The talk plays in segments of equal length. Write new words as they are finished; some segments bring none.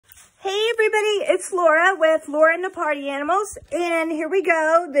Hey everybody, it's Laura with Laura and the Party Animals, and here we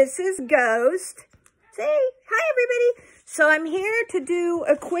go. This is Ghost. Say hi everybody. So I'm here to do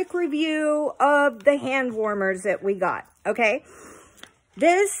a quick review of the hand warmers that we got, okay?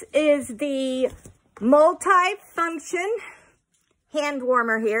 This is the multi-function hand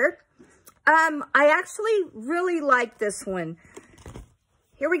warmer here. I actually really like this one.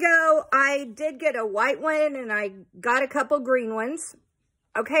 Here we go. I did get a white one and I got a couple green ones.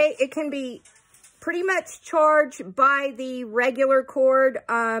 Okay, it can be pretty much charged by the regular cord,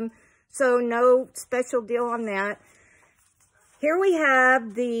 so no special deal on that. Here we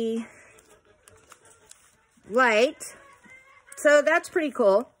have the light, so that's pretty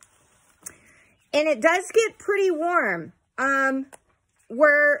cool. And it does get pretty warm,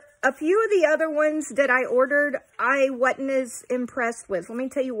 where a few of the other ones that I ordered, I wasn't as impressed with. Let me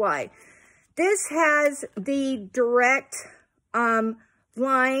tell you why. This has the direct,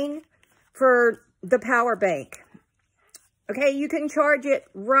 line for the power bank. Okay, you can charge it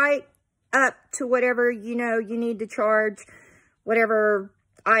right up to whatever you need to charge, whatever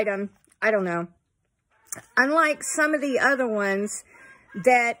item, I don't know. Unlike some of the other ones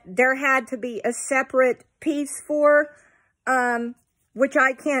that there had to be a separate piece for, which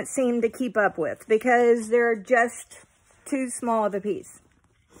I can't seem to keep up with because they're just too small of a piece.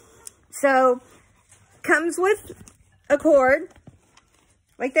 So, comes with a cord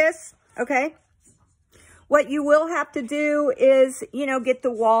like this, okay? What you will have to do is, get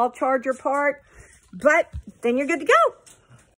the wall charger part, but then you're good to go.